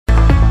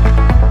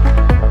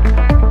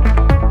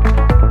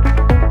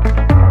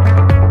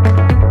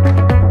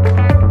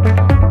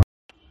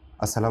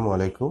আসসালামু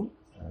আলাইকুম।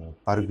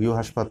 পার্কভিউ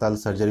হাসপাতাল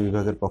সার্জারি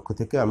বিভাগের পক্ষ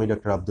থেকে আমি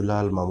ডক্টর আব্দুল্লাহ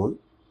আল মামুন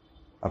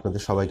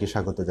আপনাদের সবাইকে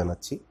স্বাগত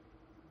জানাচ্ছি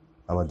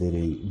আমাদের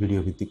এই ভিডিও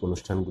ভিত্তিক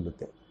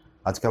অনুষ্ঠানগুলোতে।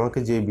 আজকে আমাকে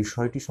যে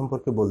বিষয়টি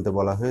সম্পর্কে বলতে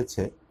বলা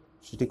হয়েছে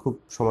সেটি খুব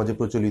সমাজে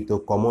প্রচলিত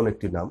কমন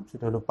একটি নাম,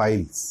 সেটা হলো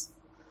পাইলস।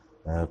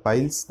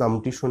 পাইলস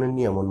নামটি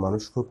শোনেননি এমন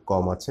মানুষ খুব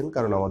কম আছেন,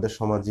 কারণ আমাদের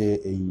সমাজে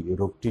এই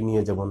রোগটি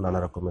নিয়ে যেমন নানা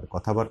রকমের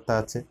কথাবার্তা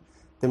আছে,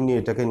 তেমনি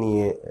এটাকে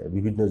নিয়ে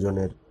বিভিন্ন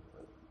জনের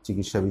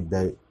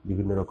চিকিৎসাবিদ্যায়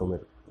বিভিন্ন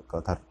রকমের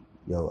কথার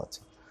ইয়েও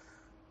আছে।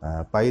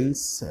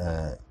 পাইলস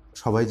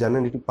সবাই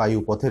জানেন এটি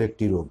পায়ুপথের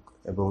একটি রোগ,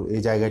 এবং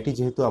এই জায়গাটি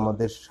যেহেতু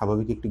আমাদের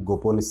স্বাভাবিক একটি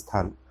গোপন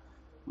স্থান,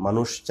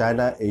 মানুষ চায়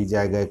না এই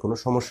জায়গায় কোনো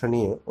সমস্যা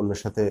নিয়ে অন্যের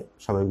সাথে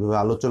স্বাভাবিকভাবে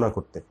আলোচনা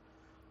করতে।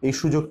 এই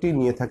সুযোগটি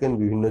নিয়ে থাকেন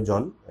বিভিন্ন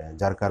জন,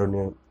 যার কারণে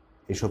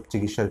এসব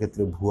চিকিৎসার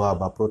ক্ষেত্রে ভুয়া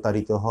বা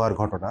প্রতারিত হওয়ার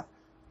ঘটনা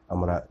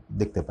আমরা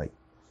দেখতে পাই।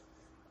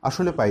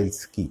 আসলে পাইলস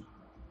কি?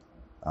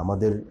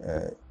 আমাদের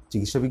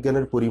চিকিৎসা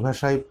বিজ্ঞানের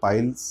পরিভাষায়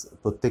পাইলস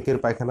প্রত্যেকের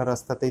পায়খানা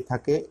রাস্তাতেই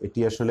থাকে। এটি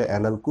আসলে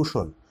অ্যানাল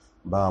কুশন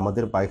বা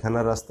আমাদের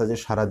পায়খানার রাস্তা যে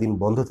সারাদিন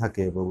বন্ধ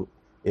থাকে এবং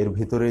এর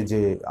ভিতরে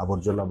যে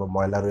আবর্জনা বা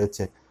ময়লা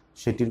রয়েছে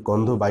সেটির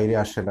গন্ধ বাইরে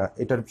আসে না,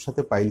 এটার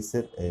সাথে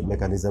পাইলসের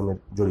মেকানিজমের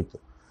জড়িত।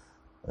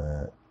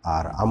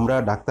 আর আমরা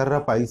ডাক্তাররা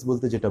পাইলস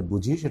বলতে যেটা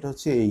বুঝি সেটা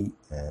হচ্ছে এই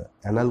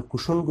অ্যানাল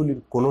কুশনগুলির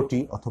কোনোটি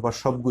অথবা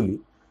সবগুলি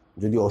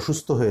যদি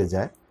অসুস্থ হয়ে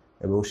যায়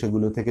এবং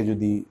সেগুলো থেকে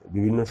যদি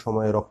বিভিন্ন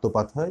সময়ে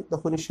রক্তপাত হয়,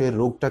 তখনই সে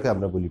রোগটাকে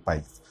আমরা বলি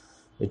পাইলস।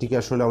 এটিকে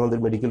আসলে আমাদের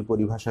মেডিকেল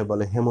পরিভাষায়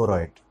বলে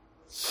হেমোরয়েড।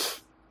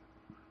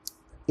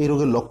 এই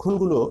রোগের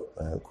লক্ষণগুলো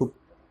খুব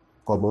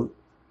কমন।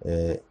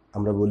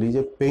 আমরা বলি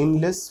যে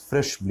পেইনলেস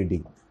ফ্রেশ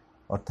ব্লিডিং,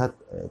 অর্থাৎ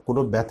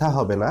কোনো ব্যথা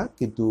হবে না,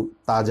 কিন্তু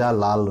তাজা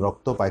লাল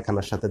রক্ত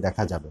পায়খানার সাথে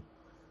দেখা যাবে।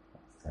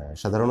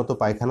 সাধারণত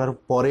পায়খানার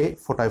পরে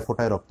ফোঁটায়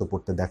ফোঁটায় রক্ত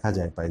পড়তে দেখা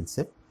যায়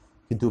পাইলসে,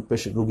 কিন্তু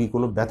রোগী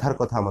কোনো ব্যথার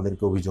কথা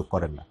আমাদেরকে অভিযোগ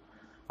করেন না।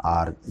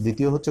 আর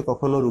দ্বিতীয় হচ্ছে,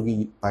 কখনো রোগী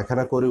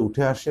পায়খানা করে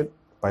উঠে আসেন,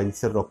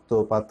 পাইলসের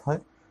রক্তপাত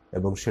হয়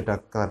এবং সেটা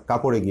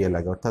কাপড়ে গিয়ে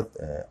লাগে, অর্থাৎ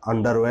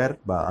আন্ডারওয়্যার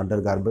বা আন্ডার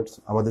গার্মেন্টস,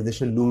 আমাদের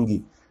দেশের লুঙ্গি,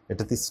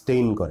 এটাতে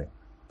স্টেইন করে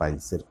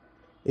পাইলসের।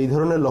 এই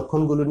ধরনের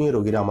লক্ষণগুলো নিয়ে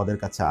রোগীরা আমাদের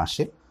কাছে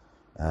আসে।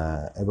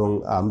 এবং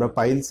আমরা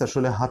পাইলস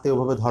আসলে হাতে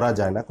ওভাবে ধরা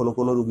যায় না। কোনো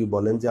কোনো রোগী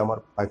বলেন যে আমার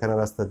পায়খানা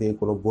রাস্তা দিয়ে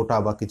কোনো গোটা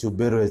বা কিছু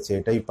বের হয়েছে,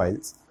 এটাই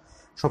পাইলস।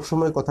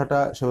 সবসময় কথাটা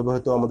সেভাবে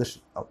হয়তো আমাদের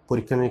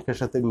পরীক্ষা নিরীক্ষার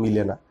সাথে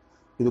মিলে না,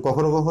 কিন্তু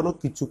কখনো কখনো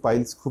কিছু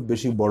পাইলস খুব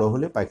বেশি বড়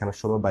হলে পায়খানার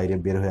সময় বাইরে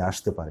বের হয়ে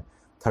আসতে পারে,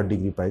 3rd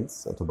ডিগ্রি পাইলস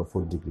অথবা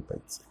 4th ডিগ্রি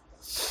পাইলস।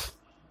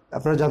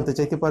 আপনারা জানতে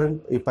চাইতে পারেন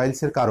এই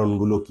পাইলসের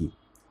কারণগুলো কি,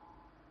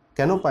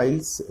 কেন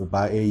পাইলস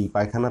বা এই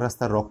পায়খানা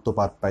রাস্তার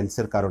রক্তপাত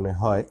পাইলসের কারণে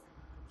হয়।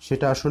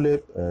 সেটা আসলে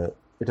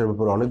এটার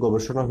ব্যাপারে অনেক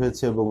গবেষণা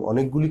হয়েছে এবং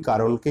অনেকগুলি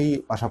কারণকেই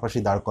পাশাপাশি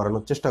দাঁড়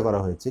করানোর চেষ্টা করা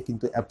হয়েছে,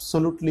 কিন্তু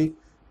অ্যাবসোলুটলি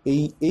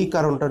এই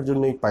কারণটার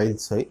জন্যই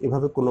পাইলস হয়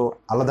এভাবে কোনো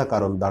আলাদা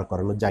কারণ দাঁড়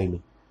করানো যায়নি।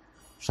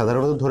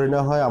 সাধারণত ধরে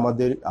নেওয়া হয়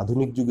আমাদের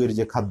আধুনিক যুগের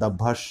যে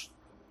খাদ্যাভ্যাস,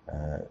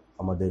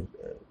 আমাদের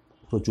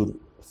প্রচুর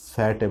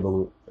ফ্যাট এবং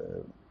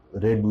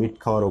রেড মিট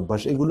খাওয়ার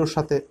অভ্যাস, এগুলোর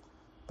সাথে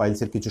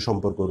পাইলসের কিছু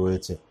সম্পর্ক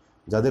রয়েছে।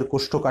 যাদের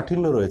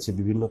কোষ্ঠকাঠিন্য রয়েছে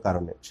বিভিন্ন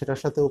কারণে, সেটার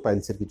সাথেও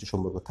পাইলসের কিছু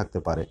সম্পর্ক থাকতে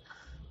পারে।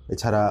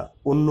 এছাড়া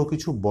অন্য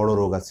কিছু বড়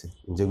রোগ আছে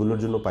যেগুলোর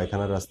জন্য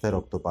পায়খানার রাস্তায়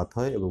রক্তপাত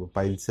হয় এবং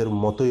পাইলসের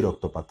মতোই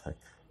রক্তপাত হয়।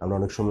 আমরা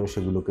অনেক সময়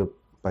সেগুলোকে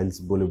পাইলস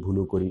বলে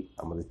ভুলও করি।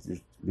 আমাদের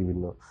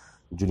বিভিন্ন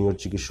জুনিয়র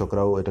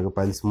চিকিৎসকরাও এটাকে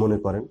পাইলস মনে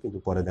করেন, কিন্তু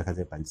পরে দেখা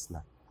যায় পাইলস না।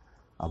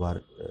 আবার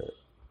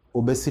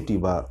ওবেসিটি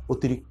বা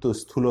অতিরিক্ত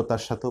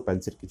স্থূলতার সাথেও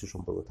পাইলসের কিছু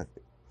সম্পর্ক থাকে।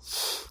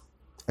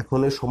 এখন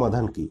এর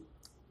সমাধান কি?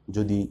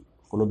 যদি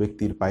কোনো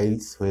ব্যক্তির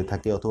পাইলস হয়ে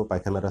থাকে অথবা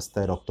পায়খানা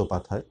রাস্তায়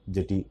রক্তপাত হয়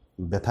যেটি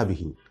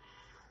ব্যথাবিহীন,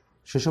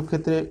 সেসব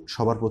ক্ষেত্রে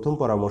সবার প্রথম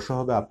পরামর্শ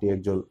হবে আপনি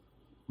একজন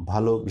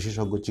ভালো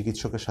বিশেষজ্ঞ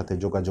চিকিৎসকের সাথে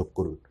যোগাযোগ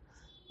করুন।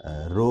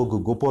 রোগ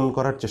গোপন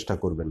করার চেষ্টা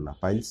করবেন না।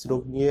 পাইলস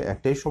রোগ নিয়ে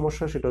একটাই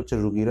সমস্যা, সেটা হচ্ছে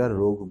রোগীরা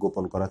রোগ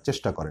গোপন করার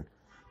চেষ্টা করেন,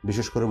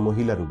 বিশেষ করে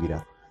মহিলা রোগীরা।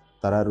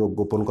 তারা রোগ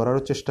গোপন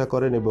করারও চেষ্টা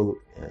করেন এবং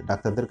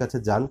ডাক্তারদের কাছে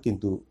যান,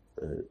 কিন্তু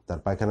তার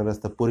পায়খানা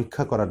রাস্তা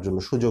পরীক্ষা করার জন্য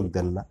সুযোগ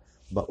দেন না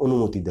বা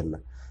অনুমতি দেন না।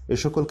 এই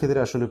সকল ক্ষেত্রে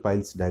আসলে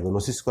পাইলস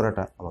ডায়াগনোসিস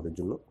করাটা আমাদের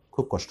জন্য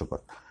খুব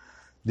কষ্টকর।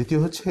 দ্বিতীয়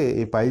হচ্ছে,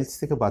 এই পাইলস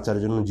থেকে বাঁচার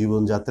জন্য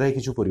জীবনযাত্রায়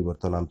কিছু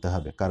পরিবর্তন আনতে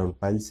হবে, কারণ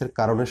পাইলসের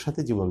কারণের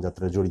সাথে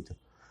জীবনযাত্রা জড়িত।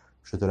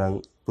 সুতরাং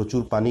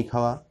প্রচুর পানি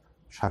খাওয়া,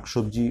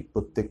 শাকসবজি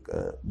প্রত্যেক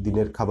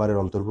দিনের খাবারের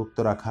অন্তর্ভুক্ত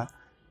রাখা,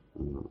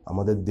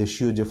 আমাদের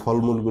দেশীয় যে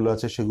ফলমূলগুলো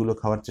আছে সেগুলো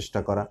খাওয়ার চেষ্টা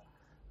করা,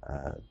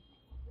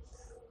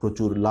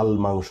 প্রচুর লাল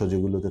মাংস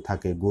যেগুলোতে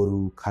থাকে,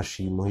 গরু,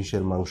 খাসি,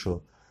 মহিষের মাংস,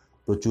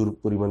 প্রচুর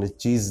পরিমাণে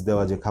চিজ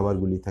দেওয়া যে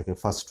খাবারগুলি থাকে,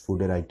 ফাস্ট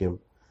ফুডের আইটেম,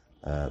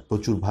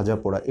 প্রচুর ভাজা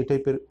পোড়া, এই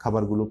টাইপের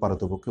খাবারগুলো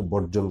পারতপক্ষে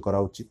বর্জন করা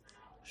উচিত।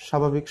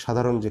 স্বাভাবিক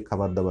সাধারণ যে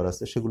খাবার দাবার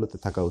আছে সেগুলোতে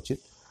থাকা উচিত।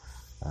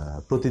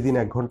 প্রতিদিন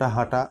 1 ঘন্টা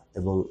হাঁটা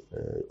এবং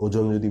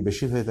ওজন যদি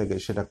বেশি হয়ে থাকে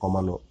সেটা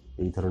কমানো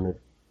এই ধরনের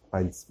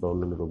পাইলস বা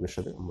অন্যান্য রোগের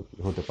সাথে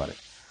হতে পারে।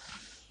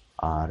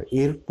 আর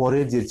এর পরে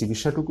যে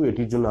চিকিৎসাটুকু,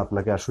 এটির জন্য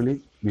আপনাকে আসলেই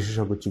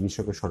বিশেষজ্ঞ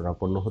চিকিৎসকের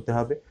শরণাপন্ন হতে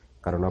হবে,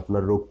 কারণ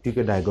আপনার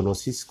রোগটিকে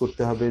ডায়াগনোসিস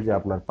করতে হবে যে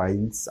আপনার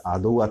পাইলস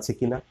আদৌ আছে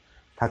কিনা,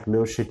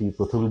 থাকলেও সেটি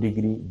 1ম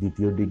ডিগ্রি,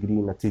 2য় ডিগ্রি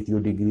না 3য়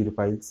ডিগ্রির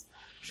পাইলস।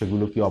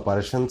 সেগুলো কি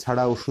অপারেশন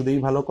ছাড়া ওষুধেই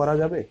ভালো করা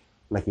যাবে,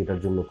 নাকি এটার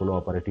জন্য কোনো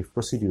অপারেটিভ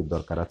প্রসিডিউর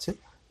দরকার আছে,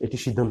 এটি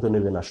সিদ্ধান্ত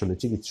নেবেন আসলে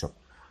চিকিৎসক।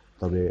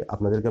 তবে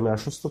আপনাদেরকে আমি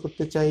আশ্বস্ত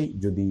করতে চাই,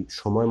 যদি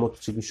সময় মতো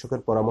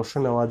চিকিৎসকের পরামর্শ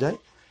নেওয়া যায়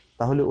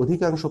তাহলে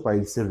অধিকাংশ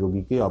পাইলসের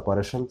রোগীকে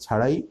অপারেশন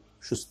ছাড়াই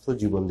সুস্থ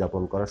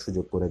জীবনযাপন করার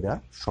সুযোগ করে দেওয়া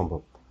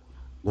সম্ভব।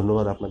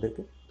 ধন্যবাদ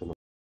আপনাদেরকে।